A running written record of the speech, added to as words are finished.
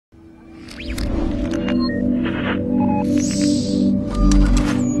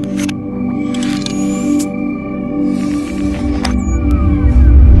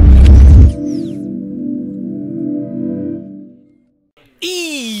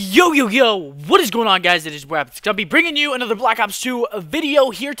Yo, what is going on, guys? It is Scump. I'll be bringing you another Black Ops 2 video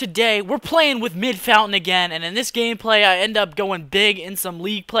here today. We're playing with MidFountain again, and in this gameplay, I end up going big in some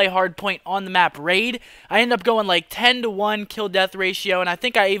league play hardpoint on the map Raid. I end up going like 10-to-1 kill-death ratio, and I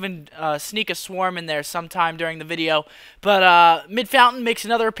think I even sneak a swarm in there sometime during the video. But MidFountain makes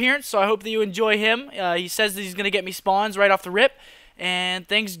another appearance, so I hope that you enjoy him. He says that he's going to get me spawns right off the rip, and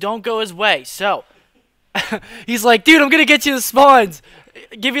things don't go his way, so... He's like, dude, I'm gonna get you the spawns.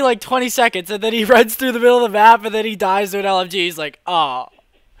 Give me like 20 seconds, and then he runs through the middle of the map, and then he dies to an LMG. He's like, oh.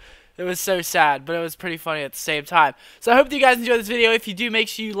 It was so sad, but it was pretty funny at the same time. So I hope that you guys enjoy this video. If you do, make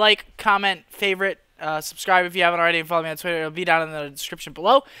sure you like, comment, favorite, subscribe if you haven't already, and follow me on Twitter. It'll be down in the description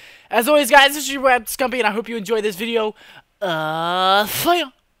below. As always, guys, this is your boy Scumpy, and I hope you enjoy this video.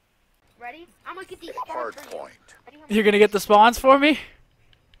 Fire! Ready? I'm gonna get these spawns for you. You're gonna get the spawns for me?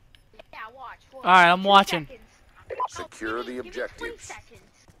 Alright, I'm watching. Secure the objectives.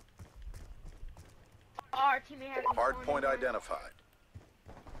 Hardpoint identified.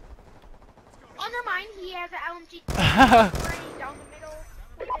 Oh, never mind. He has an LMG down the middle.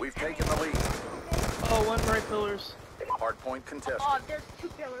 We've taken the lead. Oh, one right pillars. Hardpoint contested. Oh, there's two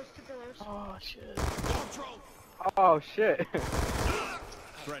pillars. Oh, shit. Oh, shit.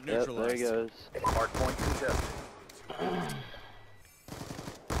 Threat Yep, there he goes. Hardpoint contested.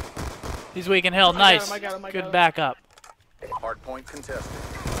 He's weak in hill. Nice. I got him. Good backup. Hardpoint contested.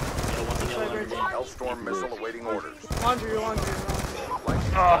 Hellstorm missile awaiting orders. Laundry.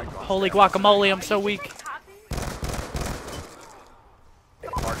 Holy guacamole, I'm so weak.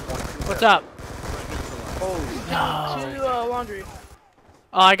 What's up? Oh, No. laundry.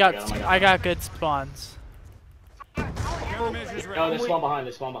 Oh, I got good spawns. Oh, they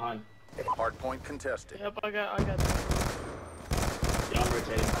spawn behind. Hardpoint contested. Yep, I got. Yeah, I'm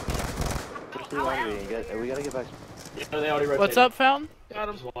rotating. We gotta get back. Yeah, they already rotated. What's up, Fountain? Got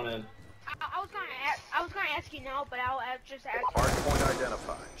him. Just one in. I was gonna ask you now, but I'll just ask you. Hardpoint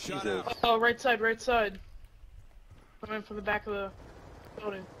identified. Oh, right side. Coming from the back of the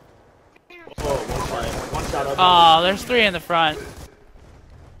building. Oh, one shot up. Oh, there's 3 in the front.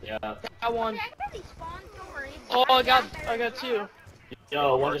 Yeah. Got one. I got these spawns, don't worry. Oh, I got 2.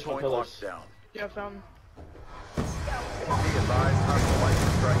 Yo, one just went Hardpoint pillars. locked down. Yeah, found him. Be advised, hostile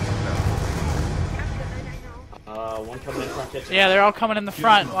lightning strike inbound. One coming in front kitchen. Yeah, they're all coming in the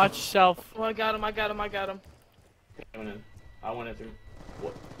front. Watch yourself. Oh, I got him. Coming in. I went in through.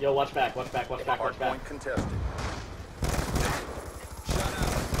 Yo, watch back. Hardpoint contested.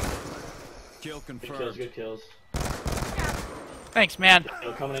 Kill confirmed. Good kills. Thanks, man.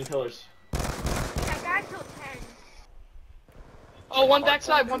 Yo, coming in pillars. I got till 10. Oh, one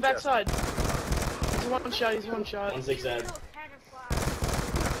backside. He's one shot. One zigzag.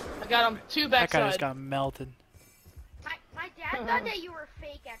 I got him. 2 That guy backside. just got melted. My dad thought that you were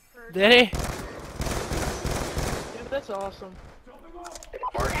fake at first. Did he? Yeah, that's awesome.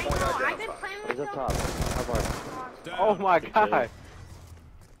 Hardpoint I've been identified. playing He's with up them. top. Oh my god.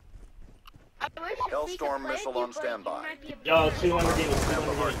 I wish Hellstorm missile on standby. Yo, 2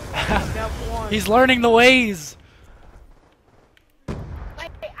 Lamborghinis. Got one. He's learning the ways.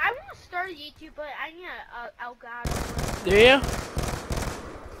 Like, I want to start YouTube, but I need a Elgato. Do you?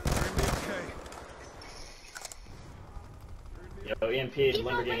 Yo, EMP, People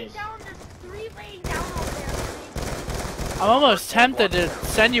laying Lamborghinis. down, there's 3 laying down over there. I'm almost tempted to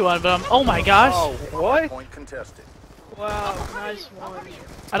send you one, but oh my gosh. Oh, what? Hardpoint contested. Wow, nice one.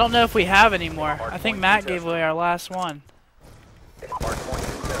 I don't know if we have any more. I think Matt gave away our last one. Hardpoint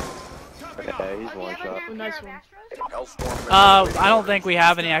contested. Okay, he's one shot. Oh, nice one. Hellstorm missile awaiting I don't think orders. we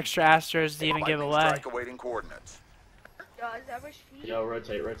have any extra Astros to even give Lightning away. strike awaiting coordinates. Yo,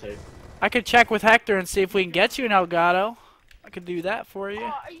 rotate. I could check with Hector and see if we can get you an Elgato. I could do that for you. Oh,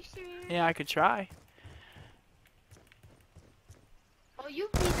 are you serious? Yeah, I could try. Oh, you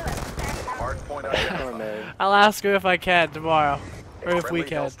need to Hardpoint Oh, identified. man. I'll ask him if I can tomorrow. Or if we Friendly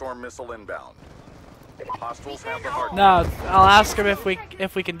can. Hellstorm missile inbound. Hostiles have the hardpoint. No, I'll ask him if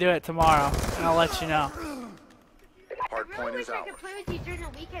we can do it tomorrow, and I'll let you know. I really Hardpoint wish is I ours. could play with you during the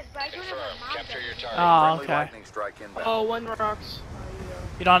weekends, but I don't have a mom. Oh, Friendly okay. lightning strike inbound. Oh, one rocks.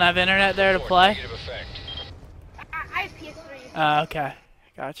 You don't have internet there to play? I have PS3. Okay.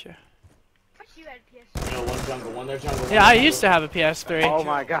 Gotcha. I wish you had PS3. Yo, one there jungle. Yeah, I used to have a PS3, Oh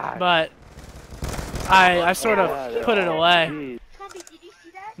my god. but I sort of put it away. Jeez. Scumby, did you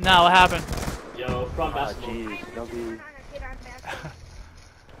see that? No, what happened? Yo, front Ah, basketball. jeez. Don't be.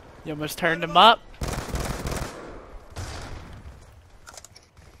 You almost turned him up.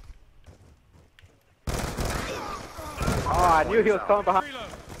 Oh, I knew he was coming behind.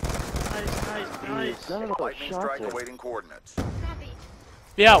 Nice. None of those Lightning shots strike are. awaiting coordinates. Scumby,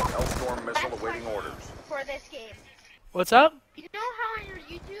 Yo, Hellstorm missile awaiting orders. For this game. what's up? You know how on your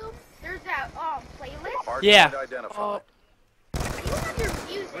YouTube there's that playlist? Hard Yeah. point identified. You have your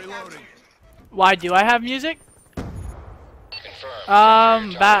music on Reloading. there. Why do I have music?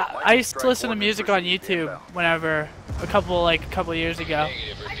 I used to listen to music on YouTube whenever a couple years ago.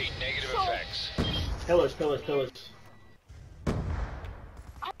 Pillars. I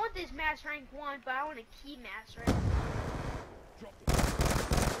want this mass rank 1, but I want a key mass rank.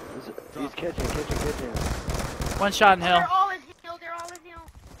 He's kitchen. One shot in hill. They're all in hill.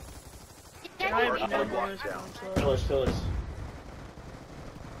 I have Yeah, no bonus down. points, so Pillars.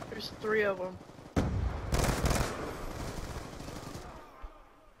 there's 3 of them.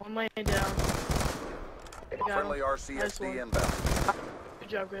 One laying down. Got Friendly him. RCXD Nice one. inbound. Good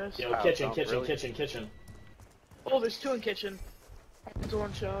job, guys. Yo, Wow, kitchen. really? Oh, there's 2 in kitchen. It's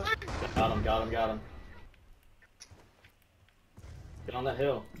 1 shot. Got him. Get on that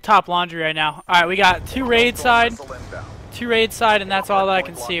hill. Top laundry right now. Alright, we got 2 raid side, Missile inbound. 2 raid side, and that's all that I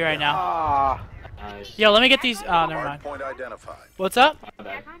can see right now. Ah, Nice. Yo, let me get these. Oh, never Hard mind. point identified. What's up? My Yeah,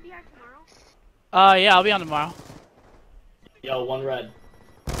 bad. can I be on tomorrow? Yeah, I'll be on tomorrow. Yo, 1 red.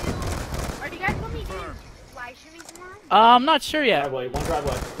 Are you guys going to be doing live streaming tomorrow? I'm not sure yet. Driveway. 1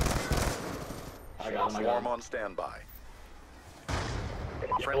 driveway. I got Swarm him. on standby.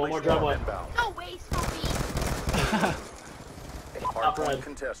 One Friendly more swarm driveway. inbound. No way, Smoky. Hard Top point red.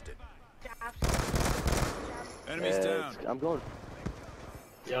 contested. Enemies down. I'm going.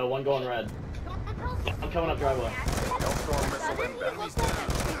 Yo, 1 going red. I'm coming up driveway. Hellstorm missile inbound.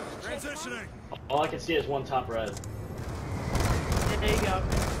 Transitioning. All I can see is 1 top red. There you go.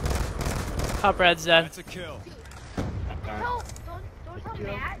 Top red's dead. That's a kill. Don't tell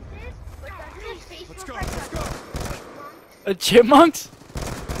Matt this, but doesn't his face Let's look go. like Chipmunks?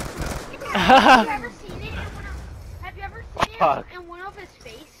 Have you ever seen it? Have you ever seen Fuck. it in one of his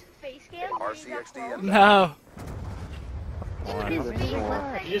face cams? when he's up RCXD close? inbound. No. Dude, his face looks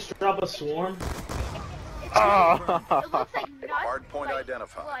like You just drop a swarm? it Oh. looks like nuts. Hard point like,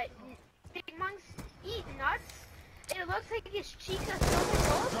 identified. Big monks eat nuts. It looks like his cheeks are so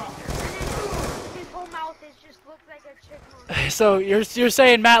close, and then his whole mouth just looks like a chipmunk. So you're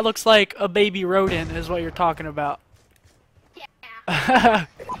saying Matt looks like a baby rodent is what you're talking about. Yeah.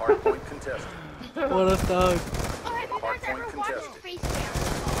 Hard point contested. What a thug. Oh, have you guys ever watched his face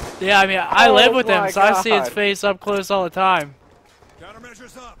cam? Yeah, I mean, I Oh live with him, my so I see his God. face up close all the time.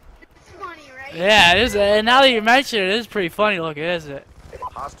 Countermeasures up. It's funny, right? Yeah, it is. And now that you mention it, it is pretty funny looking, isn't it?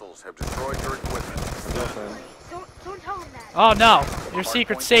 Hostiles have destroyed your equipment. Don't tell him that. Oh no, your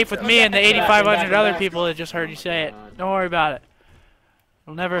secret's safe with me and the 8,500 other people that just heard you say it. Don't worry about it.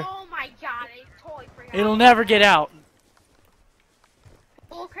 It'll never Oh my god, I totally forgot. It'll never get out.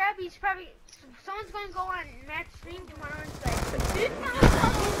 Bull crap, he's probably. Someone's gonna go on Matt's stream tomorrow and say,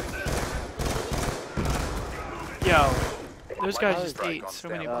 Yo, those guys just Strike ate on so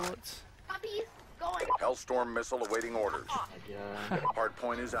many standby. bullets. Puppy's going Hellstorm missile awaiting orders. Yeah. Hard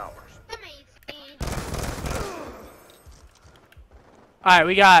point is ours. amazing.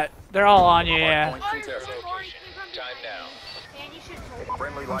 Alright, they're all on you, yeah. Hard point contested. Time now. And you should hold.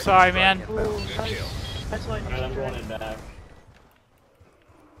 Friendly I'm sorry, man. That's why Alright, I'm going in back.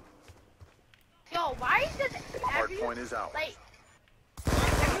 Yo, why is this Hard every point is ours. like?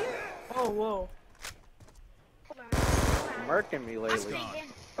 Oh, whoa. Hold on. Murking me I'm lately.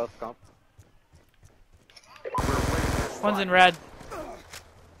 thinking. Oh, Scump. We're winning this One's fight. in red.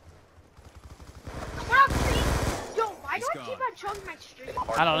 What up, stream? Yo, why do I keep on choking my stream?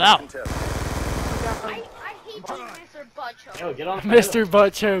 Hard I don't point know. contested. I hate you, Mr. Butt Choke. Yo, get on the Mr.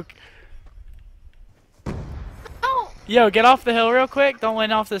 Butt Choke. Oh, Yo, get off the hill real quick. Don't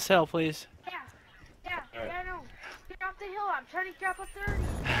land off this hill, please. yeah, no. Get off the hill. I'm trying to grab a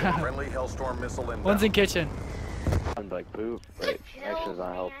 30. Friendly Hellstorm missile inbound. One's in kitchen. I'm like poop. Good Wait, kills, actions man.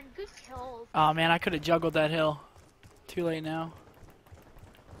 not help. Good kills. Oh man, I could have juggled that hill. Too late now.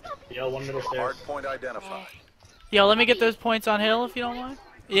 Yo, 1 middle stairs. Hard point identified. Yo, let me get those points on hill if you don't mind.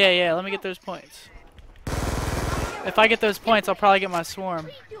 Yeah, let me get those points. If I get those points, I'll probably get my swarm.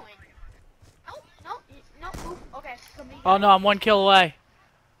 What are you doing? No. Oof. Okay. Oh no, I'm 1 kill away.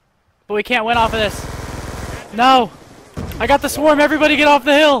 But we can't win off of this. No! I got the swarm, everybody get off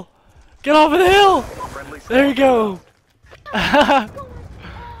the hill! Get off of the hill! Friendly There you go!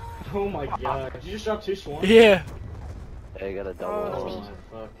 Oh my god. Did you just drop 2 swarms? Yeah. Hey, you got a Oh double. my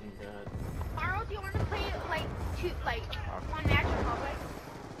fucking god. Tomorrow, do you want to play like one match in public?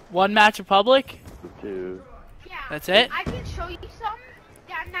 1 match of public? 2. Yeah. That's it? I can show you something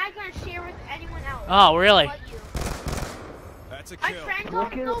that I'm not gonna share with anyone else. Oh, really? But you. That's a I kill. prank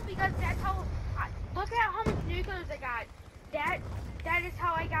them though because that's how. Look at how much nuclears I got. That is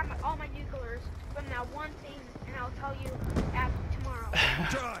how I got all my nuclears from that one thing, and I'll tell you tomorrow.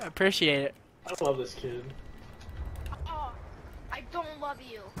 I appreciate it. I love this kid. Oh, I don't love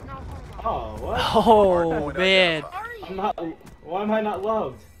you. No homo. Oh, what? Oh man, Sorry. I'm not. Why am I not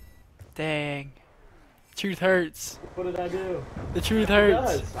loved? dang. Truth hurts. What did I do? The truth It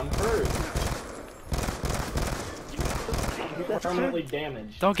hurts. does. I'm hurt. I'm permanently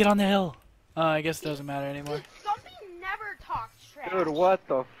damaged. Don't get on the hill. I guess it doesn't matter anymore. Dude, Scumpy never talks trash. Dude, what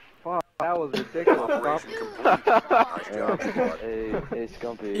the fuck? That was ridiculous. Hey,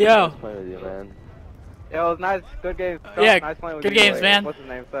 Scumpy. Yo. Nice playing with you, man. Yeah, it was nice. Good game. Yeah, Nice playing with good you. games, man. What's his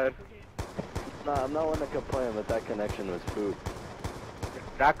name said? Nah, I'm not one to complain, but that connection was poop.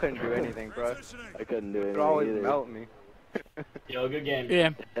 I couldn't do anything, bro. I couldn't do It anything always either. melt me. Yo, good game. Yeah.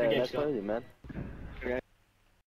 Good Yeah, game, nice Scump. playing with you, man.